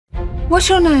What's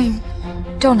your name?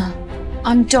 Donna.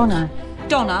 I'm Donna.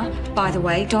 Donna, by the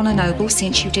way, Donna Noble,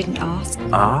 since you didn't ask.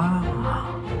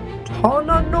 Ah,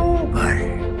 Donna Noble.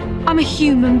 I'm a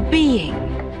human being.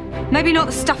 Maybe not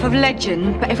the stuff of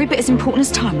legend, but every bit as important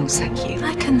as Time Lords, thank you.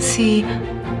 I can see a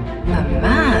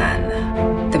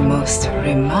man. The most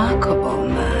remarkable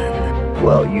man.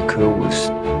 Well, you could always...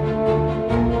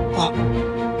 What?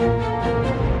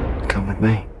 Come with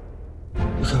me.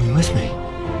 You're coming with me?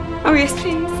 Oh, yes,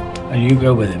 please. And you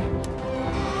go with him.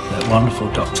 That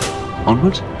wonderful doctor.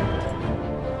 Onwards?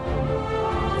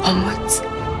 Onwards.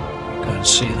 Go and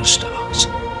see the stars.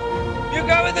 You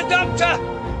go with the doctor!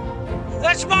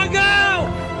 That's my girl!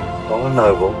 Donna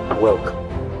Noble, welcome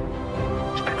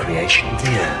to the creation of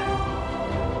the earth.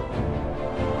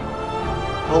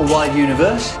 Whole wide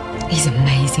universe. He's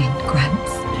amazing,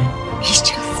 Gramps. He's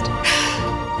just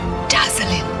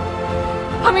dazzling.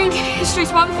 I mean,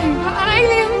 history's one thing, but an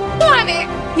alien planet!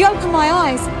 You open my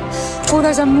eyes. All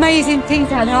those amazing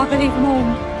things out there, I believe them all.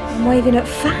 I'm waving at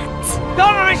facts.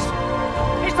 Donna,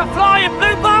 it's the flying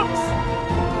blue box!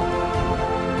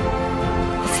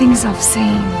 The things I've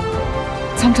seen,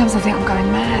 sometimes I think I'm going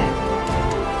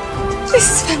mad. This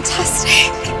is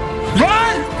fantastic.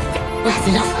 Run! That's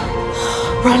enough.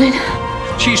 Running.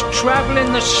 She's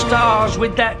travelling the stars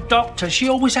with that doctor. She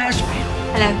always has been.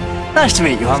 Hello. Nice to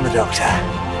meet you. I'm the doctor.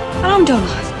 And I'm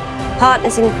Donna.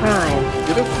 Partners in crime.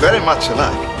 You look very much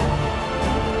alike.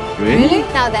 Really?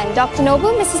 Now then, Dr. Noble,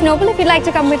 Mrs. Noble, if you'd like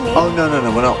to come with me. Oh, no,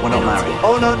 we're not married.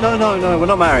 Oh, no, we're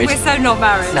not married. We're so not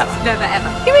married. Never. Never,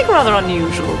 ever. You make a rather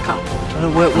unusual couple. No,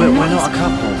 we're not a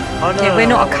couple. Oh, no, Yeah, we're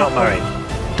not a we're couple. not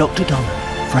married. Dr. Donna,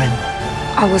 friend.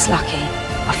 I was lucky.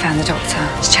 I found the doctor.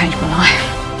 It's changed my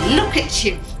life. Look at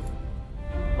you.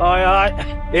 Aye,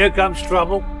 aye. Here comes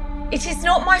trouble. It is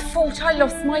not my fault I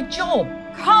lost my job.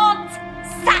 Can't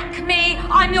sack me.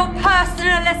 I'm your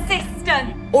personal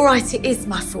assistant. All right, it is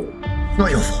my fault.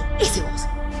 Not your fault. Yes, it was.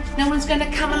 No one's going to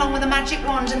come along with a magic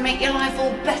wand and make your life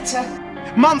all better.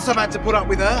 Months I've had to put up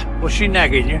with her. Was she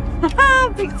nagging you?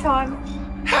 Big time.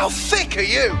 How thick are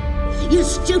you? You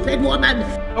stupid woman!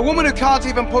 A woman who can't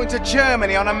even point to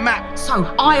Germany on a map. So,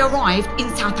 I arrived in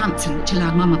Southampton, which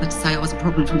allowed my mother to say I was a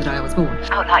problem from the day I was born.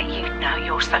 Oh, like you know,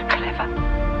 you're so clever.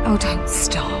 Oh, don't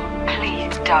stop.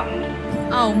 Please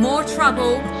don't. Oh, more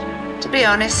trouble. To be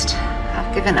honest,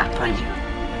 I've given up on you.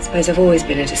 I suppose I've always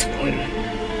been a disappointment.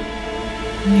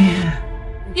 Yeah.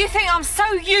 You think I'm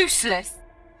so useless?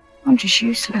 I'm just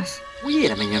useless.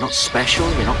 Weird. I mean, you're not special.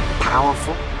 You're not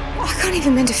powerful. I can't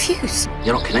even mend a fuse.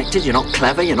 You're not connected. You're not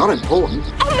clever. You're not important.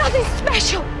 I'm nothing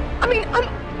special. I mean,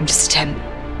 I'm just a temp.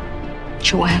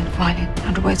 Shorthand, violin,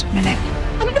 100 words per minute.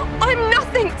 I'm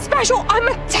nothing special. I'm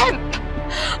a temp.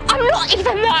 I'm not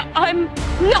even that. I'm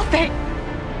nothing.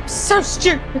 So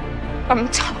stupid. I'm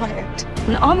tired.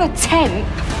 And I'm a temp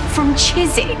from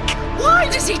Chiswick. Why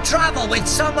does he travel with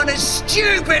someone as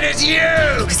stupid as you?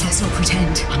 Because let's all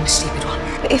pretend I'm the stupid one.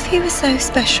 But if he was so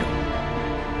special,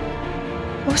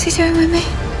 what's he doing with me?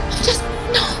 Just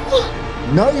no.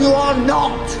 No, you are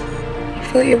not. I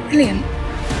thought you were brilliant.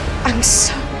 I'm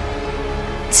so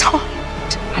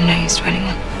tired. I'm no use to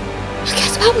anyone.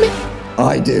 Forget about me.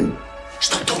 I do.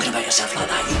 Stop talking about yourself like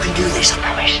that. You can do this, I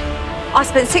promise. I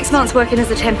spent 6 months working as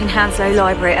a temp in Hounslow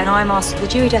Library, and I mastered the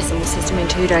Dewey Decimal System in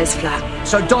 2 days flat.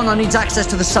 So Donna needs access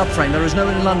to the subframe. There is no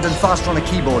one in London faster on a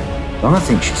keyboard. Donna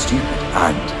thinks she's stupid,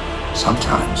 and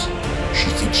sometimes she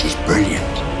thinks she's brilliant.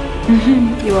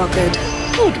 You are good.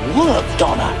 Good work,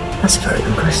 Donna. That's a very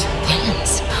good question.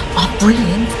 Yes, I'm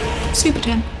brilliant. Super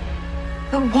temp.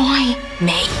 But why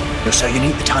me? You're so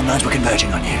unique, the timelines were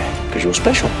converging on you. Because you're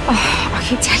special. Oh, I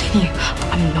keep telling you,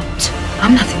 I'm not.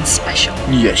 I'm nothing special.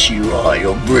 Yes, you are.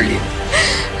 You're brilliant.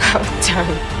 Oh,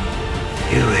 don't.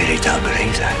 You really don't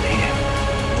believe that, do you?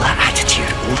 All that attitude,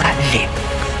 all that lip.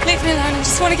 Leave me alone. I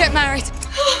just want to get married.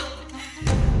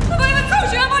 Have I ever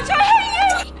told you how much I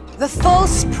hate you? The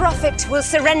false prophet will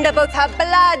surrender both her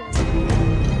blood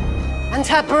and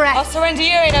her I'll breath. surrender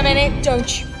you in a minute.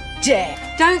 Don't you dare.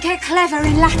 Don't get clever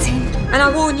in Latin. And I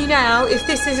warn you now, if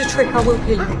this is a trick, I will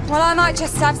kill you. Well, I might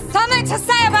just have something to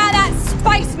say about that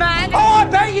spaceman. Oh, I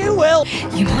bet you will.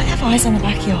 You might have eyes on the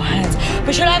back of your hands,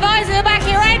 but you'll have eyes in the back of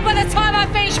your head by the time I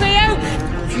finish with you.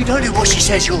 If you don't do what she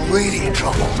says, you're really in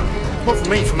trouble. Not from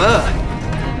me, from her.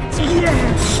 You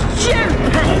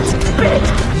stupid bitch!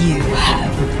 You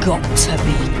have got to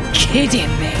be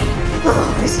kidding me.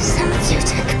 Oh, this is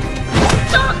therapeutic.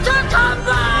 Doctor, come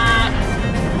back!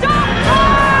 Doctor!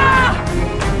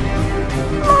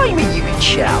 Blimey, you can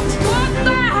shout. What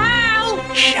the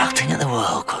hell? Shouting at the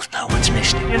world because no one's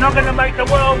listening. You're not going to make the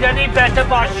world any better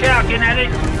by shouting at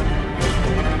it.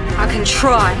 I can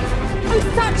try. No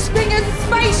such thing as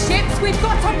spaceships. We've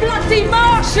got a bloody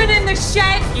Martian in the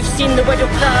shed. You've seen the word of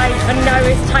pride and now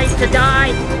it's time to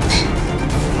die.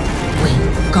 We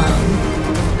go.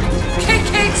 Kick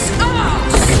its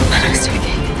ass! Hello,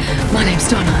 Vicky. My name's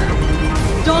Donna.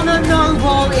 Donna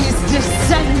Noble is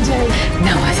descending.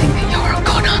 Now I think that you're a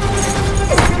goner.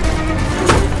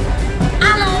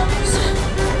 Allons,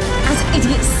 as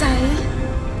idiots say,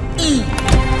 eat.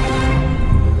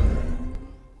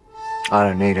 I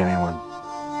don't need anyone.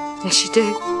 Yes, you do.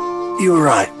 You were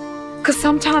right. Because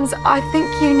sometimes I think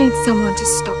you need someone to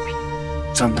stop you.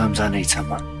 Sometimes I need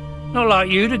someone. Not like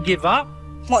you to give up.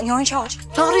 What, you're in charge?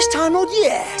 TARDIS Time Lord,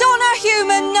 yeah. Donna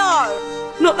Human,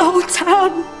 no! Not the whole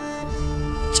town.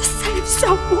 Just save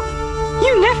someone.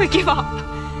 You never give up.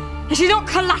 And she's not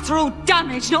collateral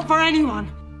damage, not for anyone.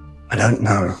 I don't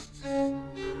know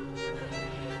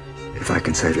if I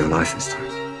can save your life this time.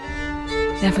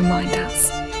 Never mind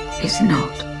us. It's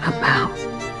not about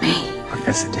me. I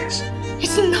guess it is.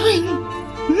 It's 9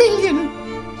 million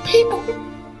people.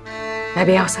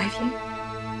 Maybe I'll save you.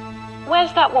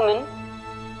 Where's that woman?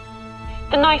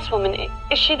 The nice woman.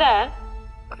 Is she there?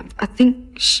 I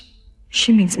think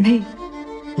she means me.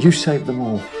 You saved them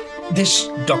all. This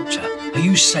doctor, are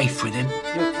you safe with him?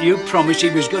 You promised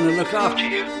he was going to look after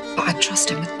you. But I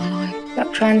trust him with my life.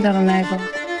 Doctor and Donna Noble.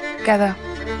 Together.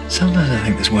 Sometimes I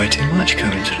think there's way too much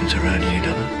coincidence around you,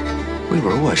 Donna. We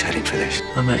were always heading for this.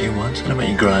 I met you once, and I met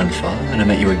your grandfather, and I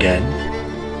met you again.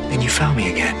 Then you found me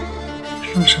again.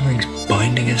 Sure, something's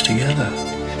binding us together.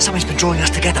 Something's been drawing us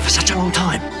together for such a long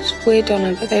time. It's weird,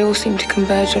 Donna, but they all seem to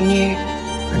converge on you.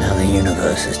 And now the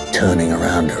universe is turning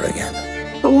around her again.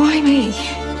 But why me?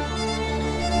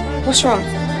 What's wrong?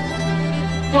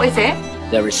 What is it?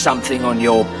 There is something on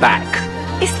your back.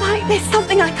 It's like there's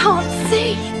something I can't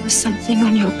see. There's something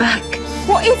on your back.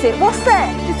 What is it? What's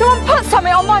there? Did someone put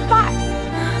something on my back?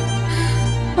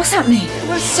 What's happening?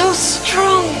 We're so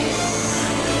strong.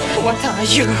 What are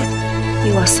you?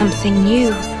 You are something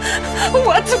new.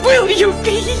 What will you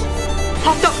be?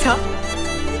 Half doctor?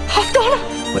 Half Donna?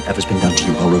 Whatever's been done to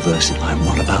you, I'll reverse it. I am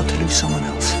not about to lose someone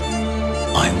else.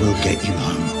 I will get you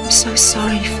home. I'm so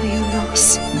sorry for your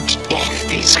loss.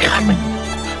 Death is coming.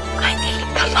 I mean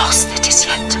the loss that is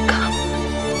yet to come.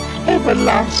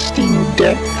 Everlasting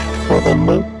death for the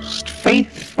most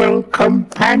faithful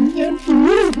companion.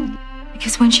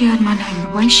 Because when she heard my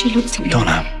name, the way she looked at me...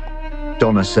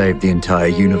 Donna saved the entire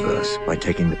universe by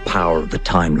taking the power of the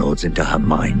Time Lords into her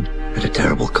mind at a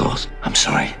terrible cost. I'm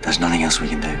sorry, there's nothing else we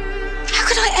can do. How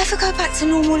could I ever go back to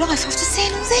normal life after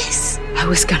seeing all this? I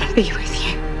was going to be with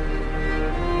you.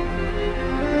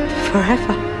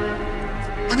 Forever.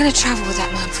 I'm going to travel with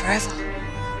that man forever.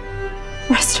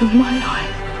 Rest of my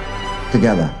life.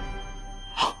 Together.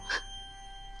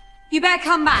 You better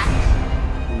come back.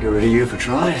 Get rid of you if I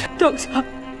tried. Doctor,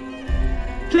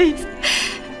 please.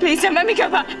 Please don't let me go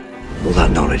back. All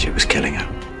that knowledge, it was killing her.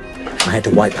 I had to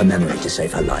wipe her memory to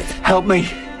save her life. Help me.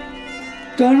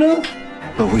 Donna?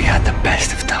 But we had the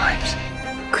best of times.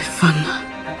 Good fun.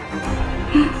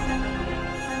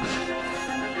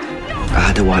 I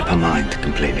had to wipe her mind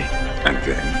completely. And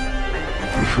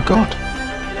then we forgot.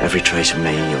 Every trace of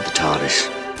me or the TARDIS.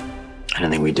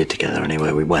 Anything we did together,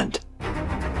 anywhere we went.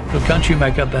 But can't you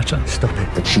make her better? Stop it.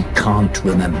 But she can't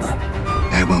remember.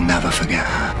 They will never forget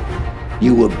her.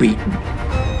 You were beaten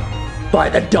by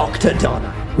the Dr.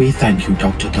 Donna. We thank you,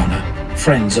 Dr. Donna,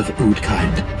 friends of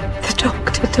Oodkind. The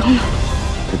Dr. Donna.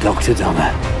 The Dr.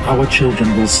 Donna. Our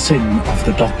children will sing of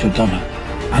the Dr. Donna,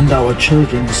 and our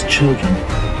children's children.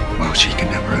 Well, she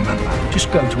can never remember.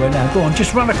 Just go to her now. Go on,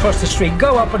 just run across the street.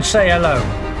 Go up and say hello.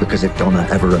 Because if Donna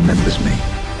ever remembers me,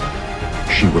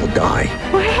 she will die.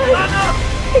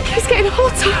 It keeps getting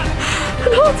hotter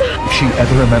and hotter. If she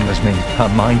ever remembers me, her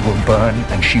mind will burn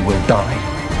and she will die.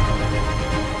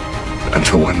 And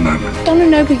for one moment. Donna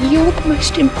Noble, you're the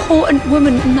most important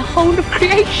woman in the whole of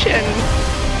creation.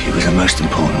 She was the most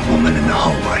important woman in the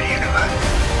whole wide universe.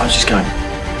 I was just going.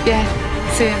 Yeah,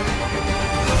 see ya.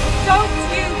 Don't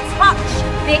you touch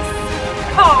this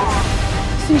car.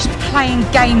 Finish playing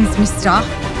games, mister.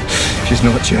 She's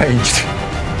not changed.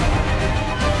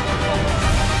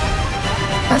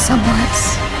 But some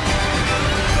nights,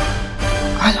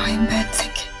 I lie in bed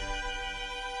thinking.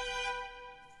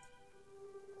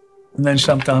 And then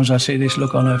sometimes I see this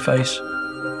look on her face.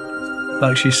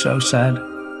 Like she's so sad.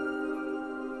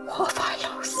 What have I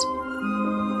lost?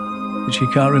 But she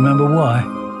can't remember why.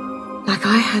 Like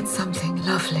I had something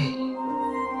lovely.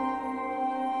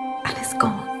 And it's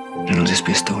gone. It'll just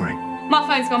be a story. My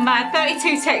phone's gone mad.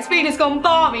 32 texts. Venus gone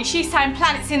balmy. She's saying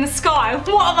planets in the sky. What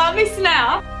have I missed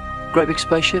now? Great big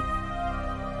spaceship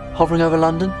hovering over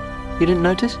London. You didn't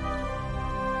notice?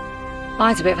 I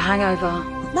had a bit of a hangover.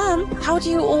 Mum, how do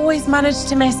you always manage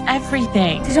to miss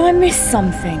everything? Did I miss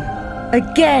something?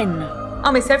 Again?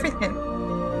 I miss everything.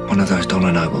 One of those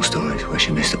Donna Noble stories where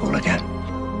she missed it all again.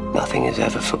 Nothing is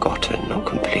ever forgotten, not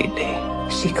completely.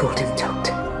 She called him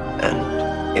Doctor.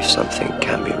 And if something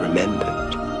can be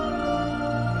remembered,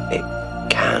 it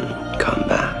can come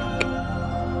back.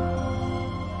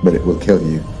 But it will kill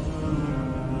you.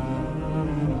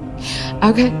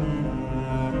 Okay.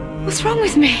 What's wrong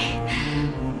with me?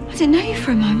 I didn't know you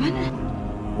for a moment.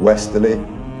 Westerly,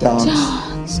 dance.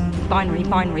 Dance. Binary. I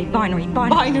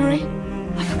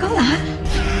forgot that.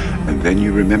 And then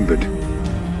you remembered.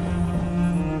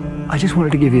 I just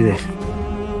wanted to give you this.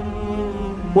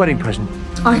 Wedding present.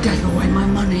 I gave away my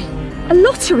money. A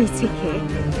lottery ticket?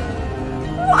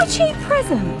 What a cheap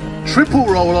present. Triple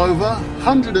rollover,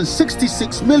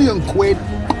 166 million quid.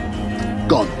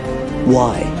 Gone.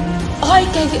 Why? I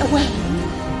gave it away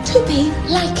to be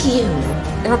like you.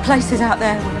 There are places out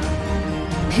there where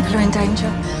people are in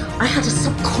danger. I had a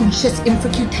subconscious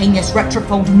infracutaneous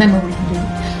retrofold memory loop,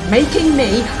 making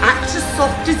me act as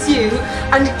soft as you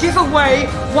and give away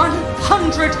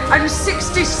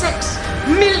 166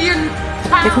 million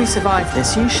pounds. If we survive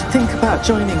this, you should think about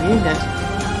joining UNIT.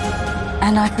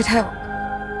 And I could help.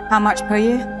 How much per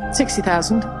year?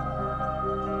 60,000.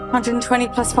 120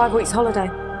 plus 5 weeks holiday.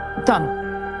 Done.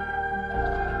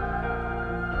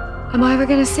 Am I ever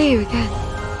going to see you again?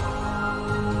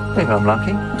 I think I'm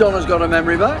lucky. Donna's got her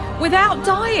memory back. Without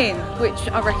dying, which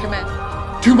I recommend.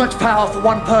 Too much power for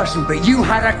one person, but you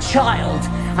had a child,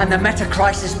 and the meta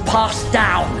crisis passed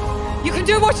down. You can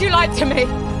do what you like to me.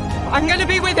 I'm going to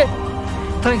be with it.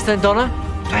 Thanks then, Donna.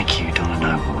 Thank you, Donna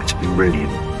Noble. It's been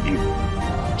brilliant.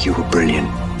 You were brilliant.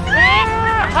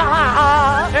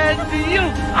 And you,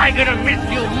 I'm gonna miss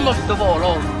you most of all,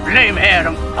 old flame hair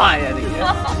and fire.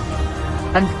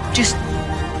 And just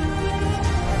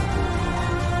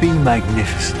be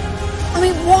magnificent. I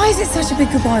mean, why is it such a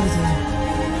big goodbye with you?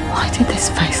 Why did this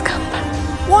face come back?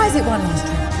 Why is it one last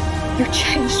trip? You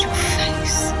changed your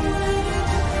face.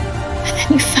 And then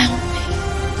you found me.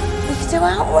 We could do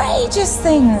outrageous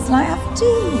things like have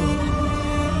tea,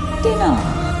 dinner,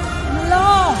 and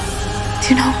laugh. Do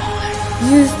you know what?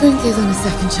 You've been given a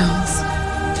second chance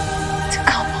To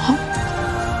come home.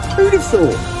 Who'd have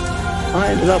thought? I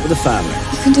ended up with a family.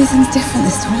 You can do things different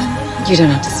this time. You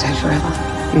don't have to stay forever.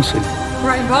 You'll see.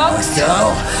 Rainbows.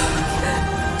 Go.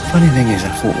 Funny thing is, I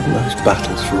fought all those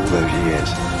battles for all those years.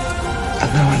 And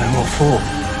now I know what for.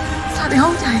 It's like the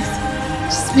old days.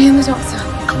 Just me and the doctor.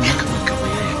 Come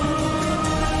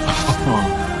on.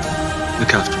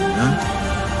 Look after me, no?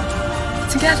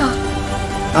 Together.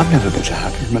 I've never been so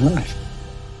happy in my life.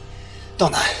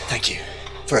 Donna, thank you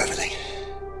for everything.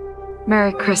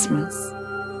 Merry Christmas.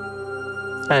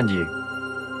 And you.